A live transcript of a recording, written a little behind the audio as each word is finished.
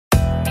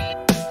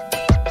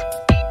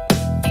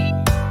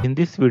In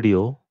this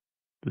video,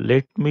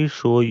 let me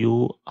show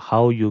you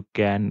how you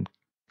can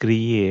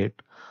create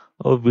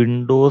a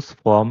Windows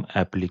Form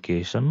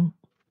application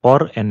for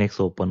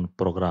NXOpen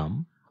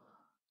program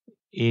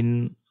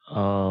in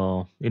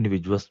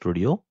Visual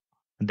Studio,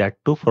 that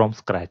too from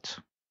scratch.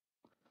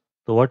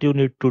 So what you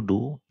need to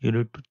do, you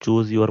need to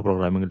choose your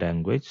programming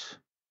language,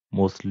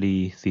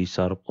 mostly C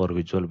Sharp or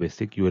Visual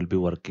Basic you will be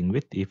working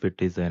with if it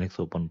is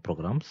NXOpen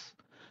programs.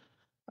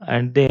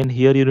 And then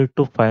here you need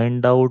to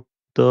find out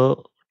the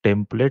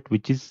template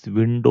which is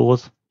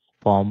Windows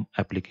Form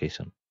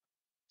application.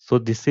 So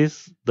this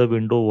is the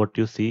window what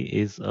you see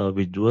is a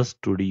Visual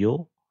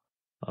Studio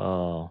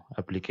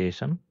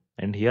application,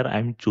 and here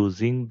I'm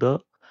choosing the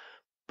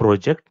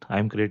project.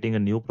 I'm creating a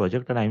new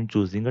project and I'm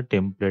choosing a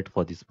template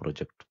for this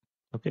project.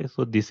 Okay,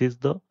 so this is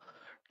the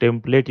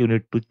template you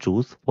need to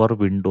choose for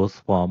Windows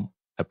Form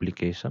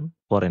application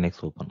for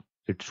NXOpen.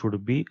 It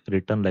should be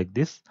written like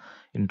this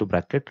into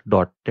bracket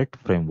 .NET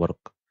framework.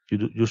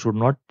 You should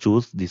not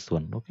choose this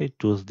one. Okay,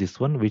 choose this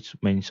one which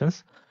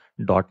mentions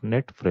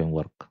 .NET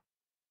framework.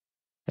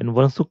 And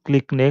once you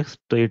click next,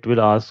 it will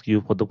ask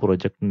you for the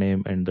project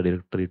name and the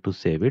directory to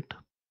save it.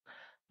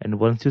 And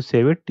once you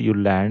save it, you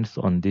lands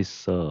on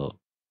this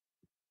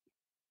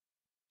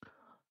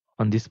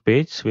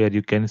page where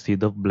you can see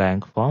the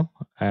blank form,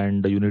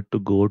 and you need to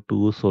go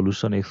to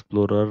Solution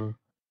Explorer,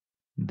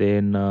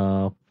 then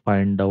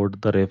find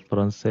out the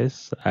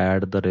references,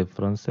 add the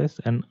references,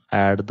 and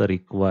add the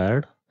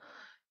required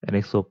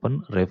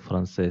NXOpen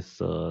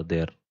references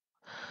there.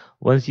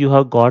 Once you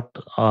have got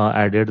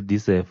added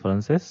these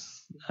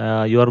references,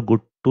 you are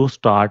good to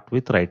start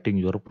with writing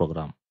your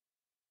program.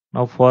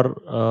 Now for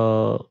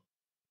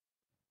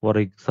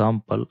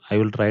example, I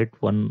will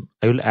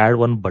add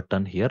one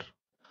button here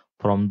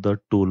from the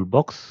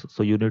toolbox.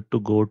 So you need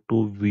to go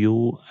to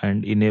view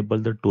and enable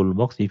the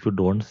toolbox if you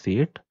don't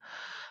see it.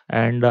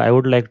 And I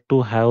would like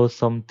to have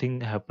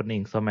something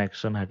happening, some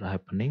action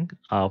happening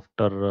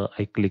after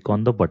I click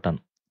on the button.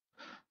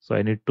 So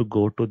I need to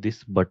go to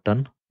this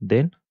button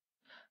then,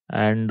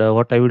 and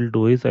what I will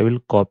do is I will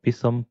copy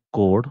some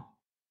code.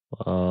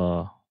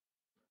 uh,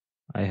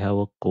 I have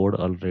a code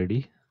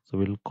already, so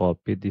we'll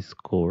copy this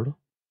code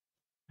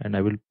and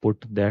I will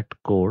put that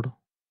code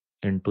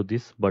into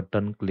this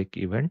button click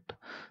event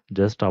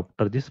just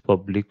after this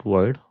public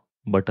void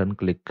button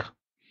click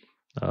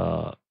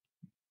uh,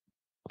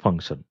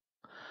 function.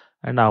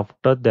 And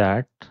after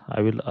that,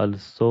 I will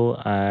also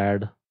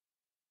add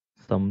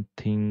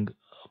something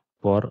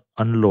for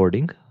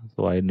unloading.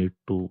 So I need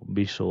to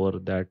be sure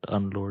that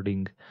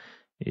unloading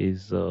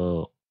is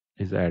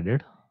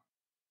added.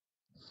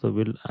 So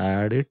we'll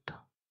add it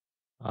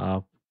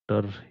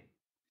after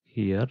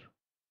here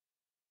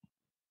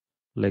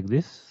like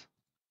this.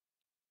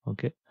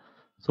 Okay.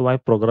 So my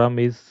program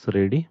is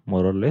ready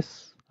more or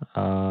less.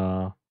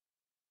 Uh,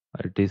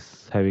 it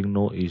is having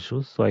no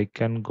issues. So I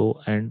can go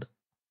and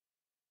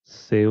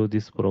save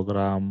this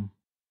program,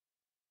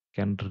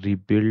 can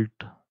rebuild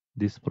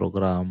this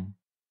program.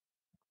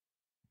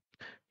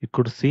 You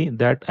could see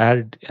that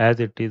as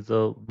it is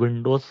a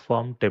Windows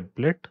Form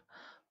template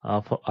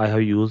I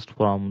have used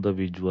from the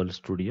Visual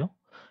Studio,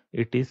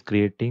 it is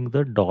creating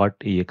the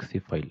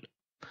 .exe file.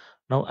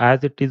 Now,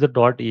 as it is a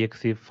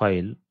 .exe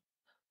file,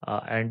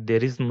 and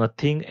there is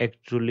nothing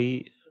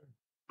actually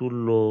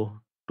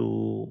to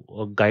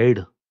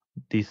guide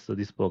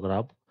this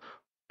program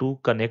to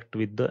connect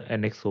with the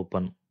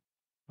NXOpen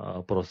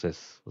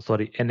process.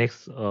 Sorry,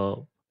 NX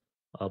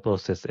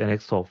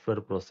software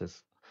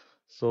process.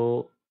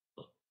 So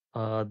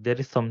there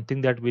is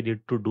something that we need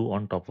to do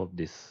on top of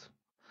this,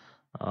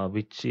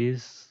 which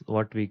is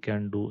what we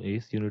can do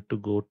is you need to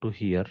go to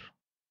here.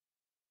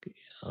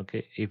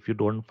 Okay, if you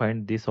don't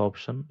find this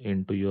option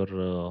into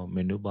your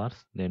menu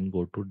bars, then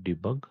go to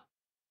debug.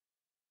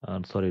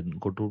 Sorry,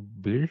 go to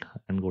build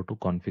and go to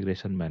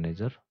configuration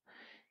manager.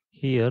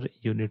 Here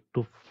you need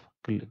to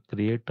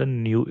create a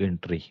new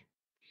entry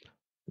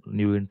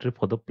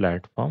for the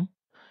platform,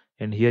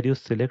 and here you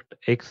select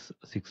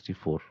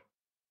x64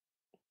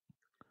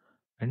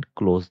 and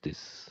close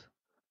this.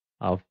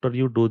 After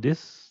you do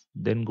this,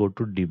 then go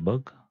to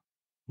debug,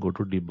 go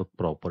to debug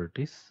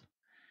properties.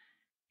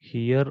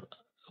 Here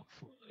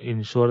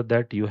ensure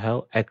that you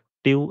have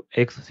active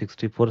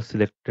x64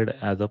 selected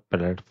as a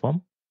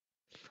platform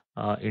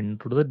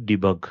into the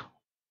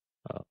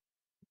uh,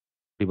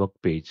 debug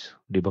page,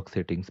 debug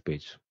settings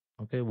page.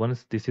 Okay,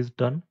 once this is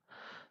done,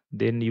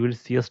 then you will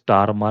see a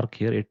star mark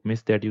here. It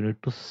means that you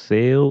need to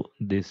save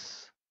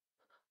this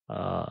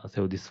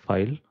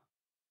file.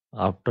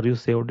 After you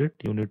saved it,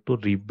 you need to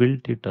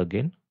rebuild it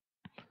again.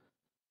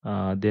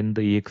 Then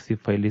the exe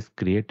file is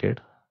created.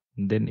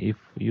 Then if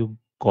you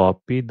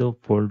copy the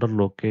folder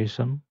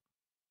location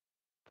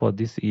for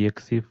this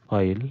exe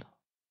file,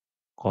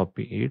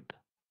 copy it,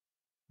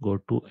 go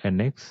to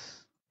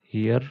NX.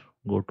 Here,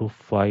 go to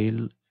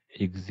File,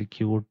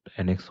 Execute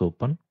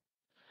NXOpen,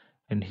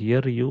 and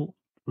here you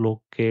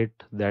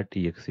locate that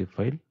exe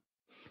file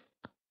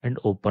and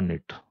open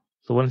it.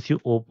 So once you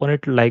open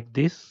it like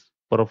this,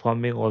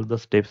 performing all the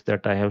steps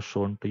that I have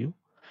shown to you,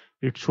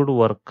 it should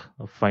work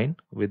fine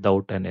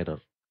without an error.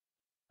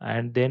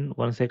 And then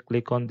once I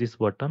click on this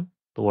button,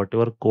 so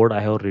whatever code I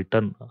have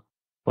written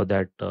for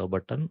that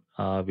button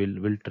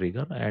will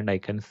trigger, and I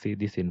can see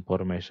this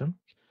information,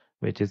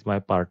 which is my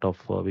part of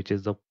which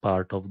is the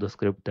part of the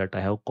script that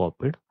I have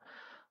copied.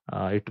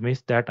 It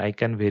means that I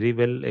can very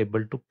well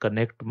able to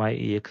connect my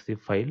exe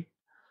file,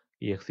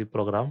 exe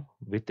program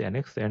with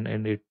NX,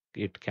 and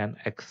it can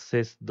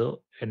access the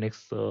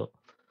NX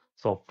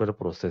software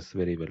process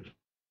very well.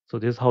 So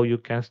this is how you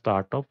can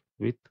start off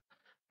with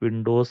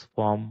Windows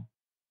Form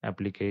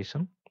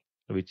application,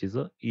 which is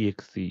a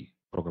exe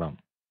program.